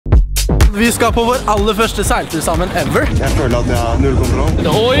Vi skal på vår aller første seiltur sammen ever. Jeg føler at jeg har null kontroll.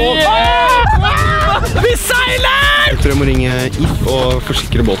 Oi! Vi seiler! Jeg tror jeg må ringe IF og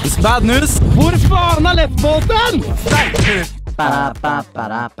forsikre båten. Bad news. Hvor faen er lettbåten?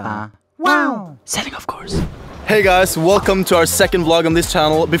 Wow. Sailing, of course. Hey guys, welcome to our second vlog on this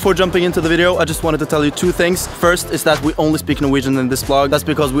channel. Before jumping into the video, I just wanted to tell you two things. First is that we only speak Norwegian in this vlog. That's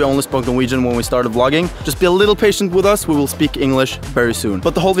because we only spoke Norwegian when we started vlogging. Just be a little patient with us, we will speak English very soon.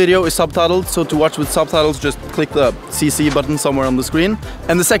 But the whole video is subtitled, so to watch with subtitles, just click the CC button somewhere on the screen.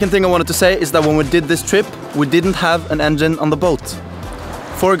 And the second thing I wanted to say is that when we did this trip, we didn't have an engine on the boat.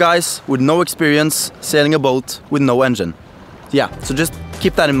 4 guys with no experience sailing a boat with no engine. Yeah, so just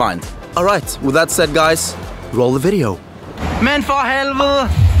keep that in mind. Alright, with that said guys, roll the video. Men for helvete!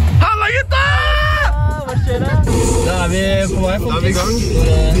 Halla gutta! Hva skjer det? Da er vi på vei. Da er vi i gang.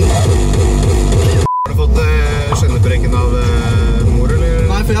 Har du fått skjønnepreken av mor, eller?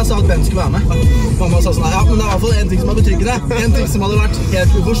 Nei, for jeg sa at Ben skulle være med. Mamma sa sånn, ja, men det er i hvert fall en ting som har betryggende det. En ting som hadde vært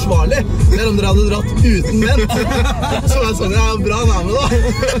helt uforsvarlig. Det er om dere hadde dratt uten Ben. Så var jeg sånn, ja, bra navn da.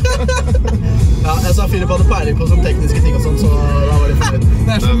 Ja, jeg sa Philip hadde peiling på sånne tekniske ting og sånn, så da var det fornøyd.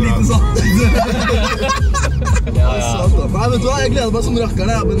 Det er så lite sant. Nei, vet du hva, jeg gleder meg som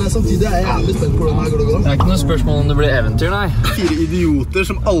rakkerne, men samtidig er jeg jævlig spent på hvordan det går. Det er ikke noe spørsmål om det blir eventyr, nei. 4 idioter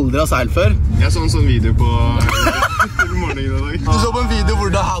som aldri har seilt før. Jeg så en sånn video på morgenen i dag. Du så på en video hvor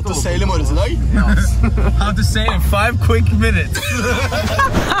det er how to sail i morges i dag? Ja. How to sail in 5 quick minutes.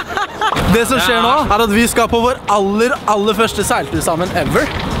 Det som skjer nå, er at vi skal på vår aller første seiltur sammen ever.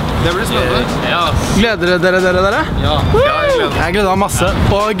 Det blir spennende. Ja. Gleder dere? Ja. Jeg gleder meg masse.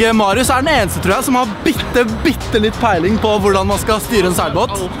 Og Marius er den eneste, tror jeg, som har bitte litt peiling på hvordan man skal styre en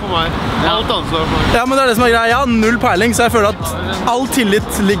seilbåt. Alt på meg. Alt ansvar på meg. Ja, men det er det som er greia. Jeg har null peiling, så jeg føler at all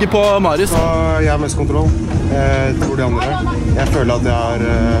tillit ligger på Marius. Jeg har mest kontroll. Jeg tror de andre. Jeg føler at jeg har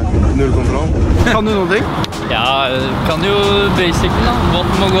null kontroll. Kan du noen ting? Ja, kan jo basically da.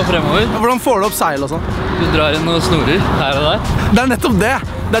 Båten må gå fremover. Hvordan får du opp seil og sånn? Du drar inn noen snorer her og der. Det er nettopp det.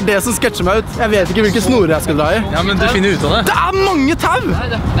 Det er det som sketsjer meg ut. Jeg vet ikke hvilke snorer jeg skal dra i. Ja, men du finner ut av det. Det er mange tau! Nei,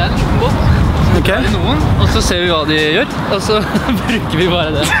 det er en liten båt. Ok. Det er noen, og så ser vi hva de gjør, og så bruker vi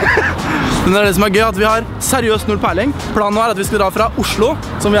bare det. Men det er det som er gøy, at vi har seriøst null peiling. Planen var at vi skulle dra fra Oslo,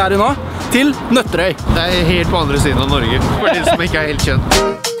 som vi er i nå, til Nøtterøy. Det er helt på andre siden av Norge, for de som ikke er helt kjent.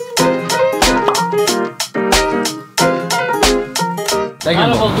 Det er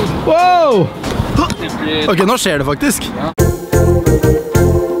kult. Wow! Ok, nå skjer det faktisk.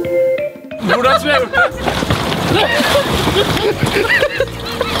 Hvordan skulle jeg gjort det?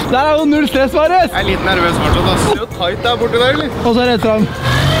 Der er jo null stress, Marius. Jeg er litt nervøs fortsatt, ass. Det er jo tight der borte der, eller? Og så er det fram.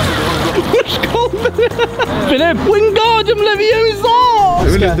 Hvor skal dere? Philip, Wingardium Leviosa!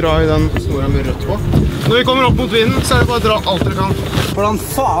 Jeg vil dra i den snoren med rødt på. Når vi kommer opp mot vinden, så er det bare å dra alt dere kan. Hvordan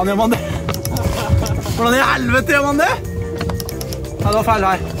faen gjør man det? Hvordan i helvete gjør man det? Ja, det var feil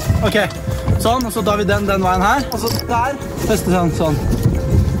vei. Ok, sånn, og så tar vi den veien her. Og så der, fester den sånn.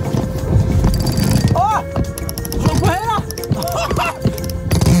 Åh! Se på her da!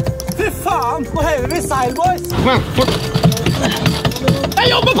 Fy faen, nå hever vi seil, boys! Kom igjen, fort! Jeg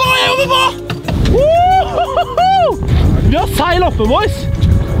jobber på! Vi har seil oppe, boys!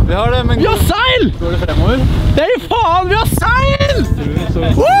 Vi har det, men Vi har seil! går det fremover? Det er faen, vi har seil!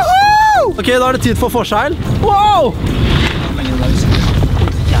 Ok, da er det tid for forseil. Wow!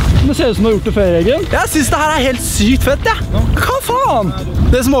 Det ser ut som du har gjort det før, Egen. Jeg synes det her er helt sykt fett, ja. Hva faen?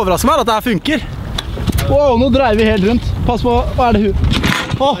 Det som overrasker meg er at det her funker. Wow, nå dreier vi helt rundt. Pass på, hva er det hun?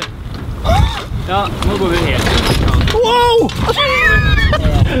 Åh! Ja, nå går vi helt rundt. Wow!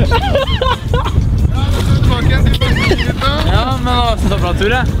 Ja, men hva så bra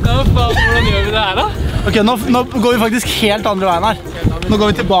tur, jeg. Ja, hvordan gjør vi det her da? Ok, nå går vi faktisk helt andre veien her. Nå går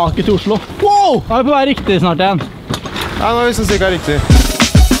vi tilbake til Oslo. Wow! Nå er vi på vei riktig snart igjen. Ja, nå er vi sånn cirka riktig.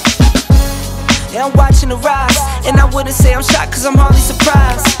 Yeah, I'm watching the rise, and I wouldn't say I'm shocked cause I'm hardly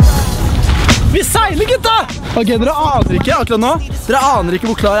surprised. Vi seiler, gutta! Ok, dere aner ikke akkurat nå. Dere aner ikke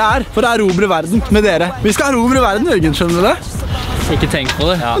hvor klar jeg er for å erobre verden med dere. Vi skal erobre verden, Jørgen, skjønner du det? Ikke tenk på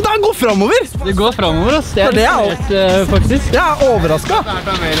det. Ja. Men det går fremover! Det går fremover, ass. Det er det litt rett, faktisk. Jeg er overrasket. Det her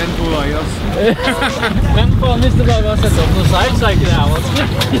tar mer enn 2 dager, ass. Men faen, hvis det bare var å sette opp noe seil, så er ikke det her vanskelig.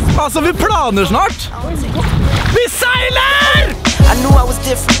 Altså, vi planer snart. Vi seiler! I knew I was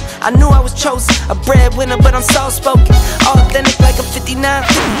different, I knew I was chosen. A breadwinner, but I'm soft-spoken. Authentic like a 59.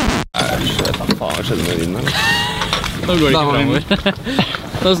 Hva skjedde med vinden her? Nå går det ikke fremover.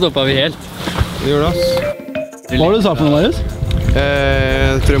 Nå stoppet vi helt. Vi gjør det, ass. Hva var det du sa for noe, Marius?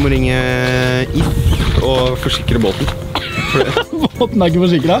 Jeg tror jeg må ringe IF og forsikre båten. Båten er ikke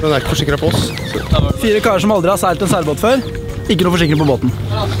forsikret. Den er ikke forsikret på oss. 4 karer som aldri har seilt en seilbåt før. Ikke noe forsikring på båten.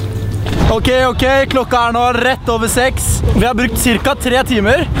 Ok, klokka nå rett over 6. Vi har brukt cirka 3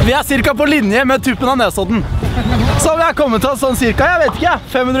 timer. Vi er cirka på linje med tuppen av Nesodden. Så vi har kommet oss sånn cirka, jeg vet ikke,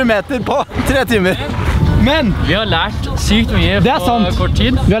 500 meter på 3 timer. Men vi har lært sykt mye på kort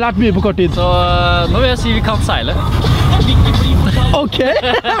tid. Vi har lært mye på kort tid. Så nå vil jeg si vi kan seile. Ok.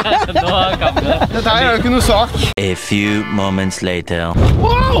 Nå kan vi det. Dette er jo ikke noe sak. A few moments later.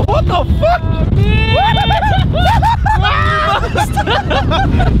 Wow, what the fuck?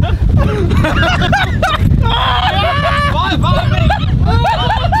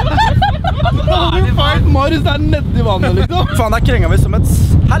 Marius er nedi vannet liksom. Faen, der krenga vi som et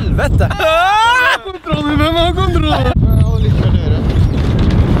helvete. Kontroll, hvem har kontroll?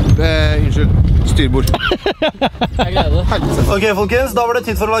 Unnskyld, styrbord. Jeg gleder det. Ok, folkens, da var det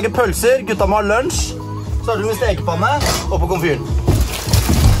tid for å lage pølser. Gutta må ha lunsj. Starter med stekepanne og på komfyren.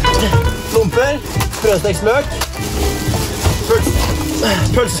 Lomper, sprøstekt løk,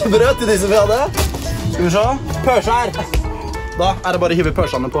 pølsebrød til de som vil ha det. Skal vi se, pølser. Da er det bare å hive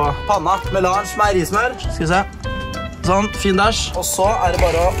pølsene på panna. Melange med rismør. Skal vi se. Sånn, fin dash. Og så er det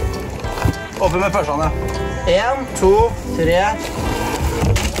bare å oppi med pølsene. 1, 2, 3,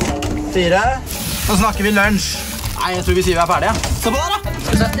 4. Nå snakker vi lunsj. Nei, jeg tror vi sier vi er ferdige. Se på der da.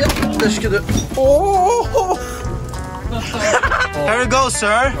 Skal vi se. Ja, det skal du. Oh. Here you go,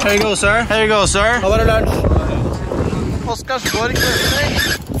 sir. Here you go, sir. Here you go, sir. Da var det lunsj. Oscarsborg.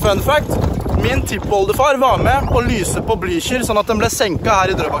 Fun fact. Min tippoldefar var med å lyse på blykjer sånn at den ble senket her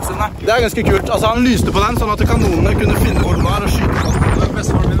i Drøbaksundet. Det er ganske kult. Altså, han lyste på den sånn at kanonene kunne finne hvor den var og skyte den.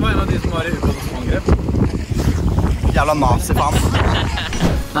 Bestefaren min var en av de som var i ubåtsangrep. Jævla nazi-fan.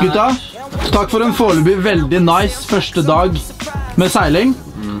 Gutta, takk for en foreløpig veldig nice første dag med seiling.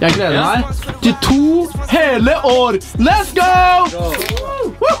 Jeg gleder meg til 2 hele år. Let's go!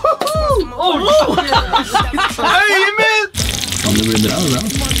 Øyet mitt! Kan det bli bra, det bra?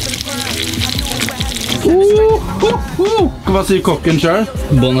 Hva sier kokken selv?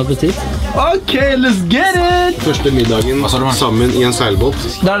 Bon appetit. Ok, let's get it! Første middagen sammen i en seilbåt.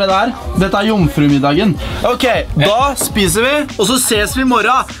 Det er det der. Dette er jomfrumiddagen. Ok, da spiser vi, og så ses vi i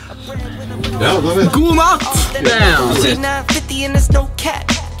morgen. Ja, da vet God natt!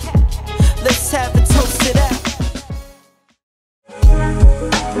 Let's have a toast to that.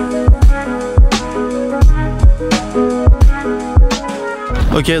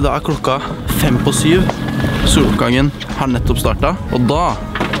 Ok, da er klokka 6:05. Soloppgangen har nettopp startet, og da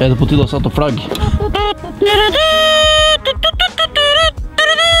er det på tide å sette opp flagg.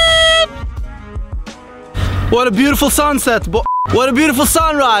 What a beautiful sunset, what a beautiful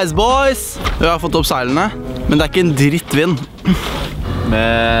sunrise, boys! Vi har fått opp seilene, men det er ikke en dritt vind.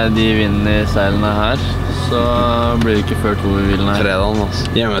 Med de vindene i seilene her, så blir det ikke før 2 i hvilen her. fredagen, altså.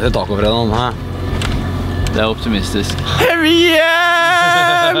 Hjemme til tacofredagen, hæ? Det er optimistisk.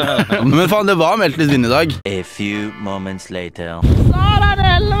 Yeah! Men faen, det var meldt litt vind i dag. A few moments later.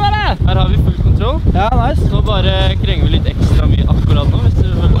 Her har vi full kontroll. Ja, nice. Nå bare krenger vi litt ekstra mye akkurat nå, hvis du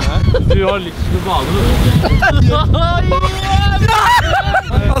følger med her. Du har lyst til å bade.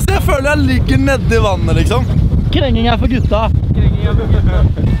 Altså, jeg føler jeg ligger nede i vannet, liksom. Krenging er for gutta.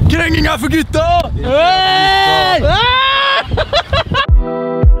 Krenging er for gutta! Hey!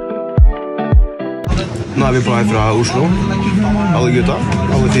 Nå er vi på vei fra Oslo. Alle gutta,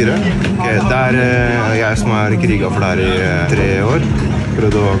 alle 4. Okay, det er jeg som er kriga for det her i 3 år.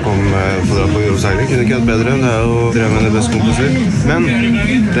 Prøvde å komme på dra på jordseiling. Kunne ikke hatt bedre. Det er jo 3 av mine beste kompiser. Men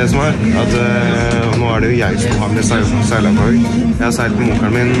det som er at nå er det jo jeg som har med seilerfag. Jeg har seilt med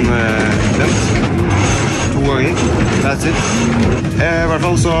onkelen min 2 ganger. That's it. I hvert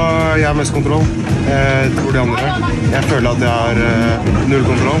fall så jeg har mest kontroll. Hvor de andre. Jeg føler at jeg har 0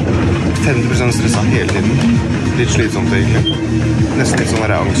 kontroll. 50% stresset hele tiden. Litt slitsomt egentlig. Nesten litt sånn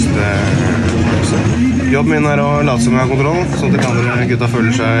der angst. Jobben min er å late som jeg har kontroll, sånn at de andre gutta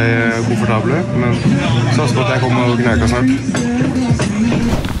føler seg komfortable. Men så på at jeg kommer og knæka snart.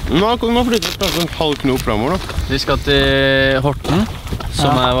 Nå flytter vi kanskje en halv knop fremover da. Vi skal til Horten,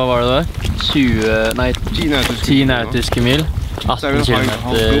 som er, hva var det der? 10 nautiske mil. 18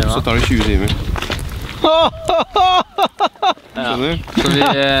 kilometer. Så tar det 20 timer. Skjønner? Så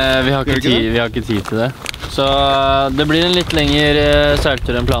vi har ikke tid til det. Så det blir en litt lengre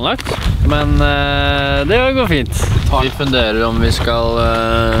seiltur enn planlagt, men det går fint. Vi funderer om vi skal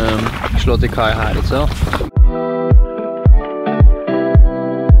slå til kai her et sted.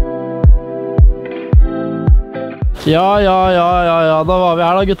 Ja, da var vi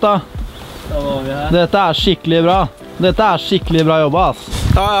her da, gutta. Dette er skikkelig bra. Dette er skikkelig bra jobba, ass.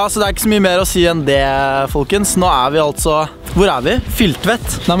 Ja, så det er ikke så mye mer å si enn det, folkens. Nå er vi altså Hvor er vi?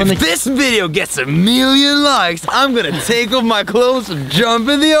 Filtvet? Nei, men If this video gets 1 million likes, I'm gonna take off my clothes and jump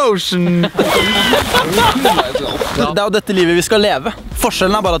in the ocean. Det er jo dette livet vi skal leve.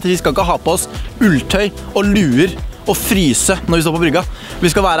 Forskjellen er bare at vi skal ikke ha på oss ulltøy og luer og fryse når vi står på brygga. Vi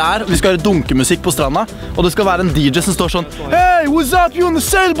skal være her, vi skal høre dunkemusikk på stranda, og det skal være en DJ som står sånn Hey, what's up, you on the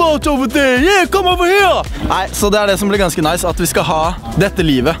sailboat over there? Yeah, come over here! Nei, så det er det som blir ganske nice, at vi skal ha dette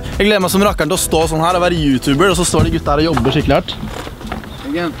livet. Jeg gleder meg som rakkeren til å stå sånn her og være YouTuber, og så står de gutta her og jobber skikkelig hardt.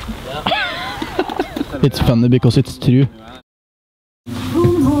 Again. It's funny because it's true.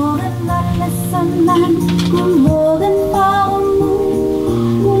 God morgen alle sammen, god morgen far og mor,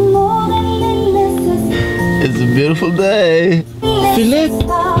 god morgen lille søster. It's a beautiful day. Philip!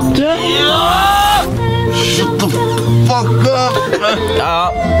 Shut the fuck up!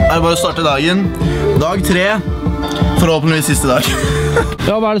 Ja, det er bare å starte dagen. Dag 3. Forhåpentligvis siste dag.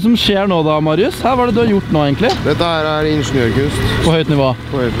 Ja, hva er det som skjer nå da, Marius? Hva er det du har gjort nå egentlig? Dette her er ingeniørkunst På høyt nivå.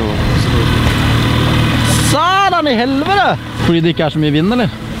 på høyt nivå. Satan i helvete! Fordi det ikke er så mye vind, eller?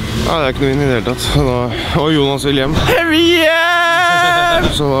 Ja, det er ikke noe inn i det hele tatt. Og Jonas vil hjem.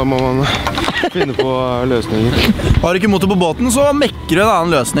 Så da må man finne på løsninger. Har du ikke motor på båten, så mekker du en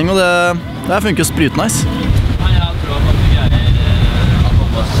annen løsning, og det funker sprutnice. Nei, jeg tror at vi greier å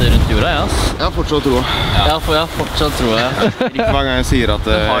komme oss rundt jorda, ja. Jeg har fortsatt troa. Ja, for jeg har fortsatt troa. Hver gang jeg sier at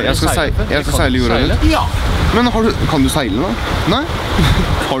jeg skal seile jorda rundt. Ja. Men kan du seile da? Nei?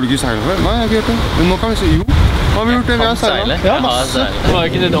 Har du ikke seilet før? Nei, jeg har ikke gjort det. Men nå kan vi si jo. Hva har vi gjort det? Vi har seilet. Ja, masse. Det var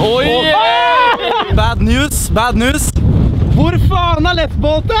ikke det. Oi! Bad news, bad news. Hvor faen er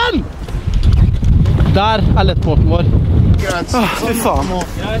lettbåten? Der er lettbåten vår. Fy faen.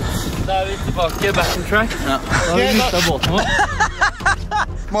 Greit, da er vi tilbake, back on track. Ja. Da har vi mistet båten vår.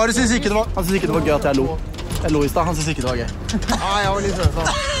 Marius synes ikke det var gøy at jeg lo. Jeg lo i sted, han synes ikke det var gøy. Ja, jeg var litt stressa.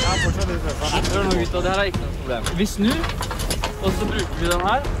 Jeg er fortsatt litt stressa. Hør nå gutta, det her er ikke noe problem. Vi snur, og så bruker vi den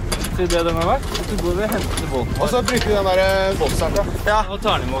her til det den har vært, og så går vi og henter båten vår. Og så bruker vi den der båtstarten. Ja. Og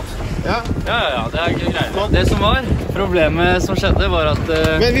tar den imot. Ja. Ja, det er ikke greit. Det som var, problemet som skjedde var at...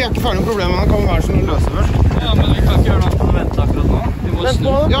 Men vi er ikke ferdig med problemet, han kan være sånn å løse først. Ja, men vi kan ikke gjøre noe for å vente akkurat nå. Vi må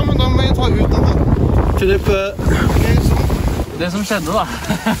snu. Ja, men da må vi ta ut den da. Philip, Det som skjedde da,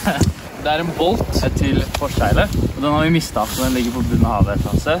 det er en bolt til forseilet, og den har vi mistet, så den ligger på bunnen av havet et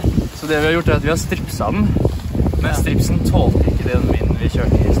eller annet sted. Så det vi har gjort er at vi har stripset den, men stripsen tålte ikke den vinden vi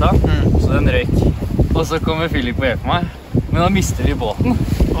kjørte i stad, så den røyk. Og så kommer Philip og hjelper meg, men da mister vi båten.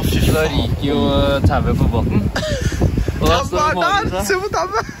 Så da ryker jo tauet på båten. Og da står Marius der. Se på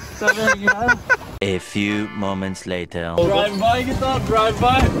tabben! Så er vi henger her. A few moments later. Drive by, gutta, drive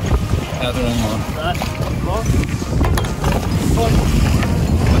by! Jeg tror den var. Der.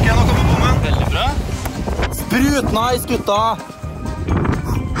 Ok, nå kommer bommen. Veldig bra. Sprutnice, gutta!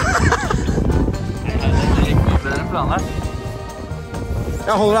 Det gikk mye bedre enn planlagt.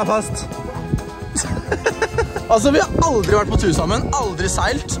 Jeg holder deg fast. Altså, vi har aldri vært på tur sammen, aldri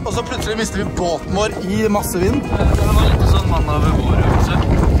seilt, og så plutselig mister vi båten vår i masse vind. Det var litt sånn mann over vår-øvelse.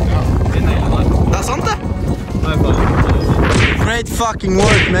 Vi nailer det. Det er sant, det. Great fucking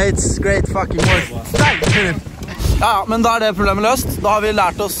work, mates. Great fucking work. Ja, men da er det problemet løst. Da har vi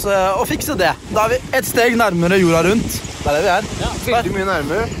lært oss å fikse det. Da er vi et steg nærmere jorda rundt. Det er det vi er. Ja, veldig mye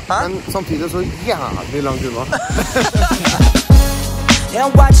nærmere, men samtidig så jævlig langt unna. Yeah,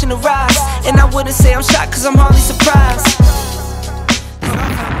 I'm watching the rise, and I wouldn't say I'm shocked cause I'm hardly surprised.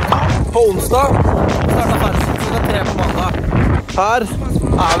 På onsdag startet ferden klokka 3 på mandag. Her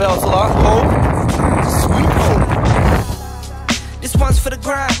er vi altså da home. Sweet home. This one's for the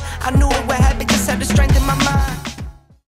grind. I knew it would happen, just had the strength in my mind.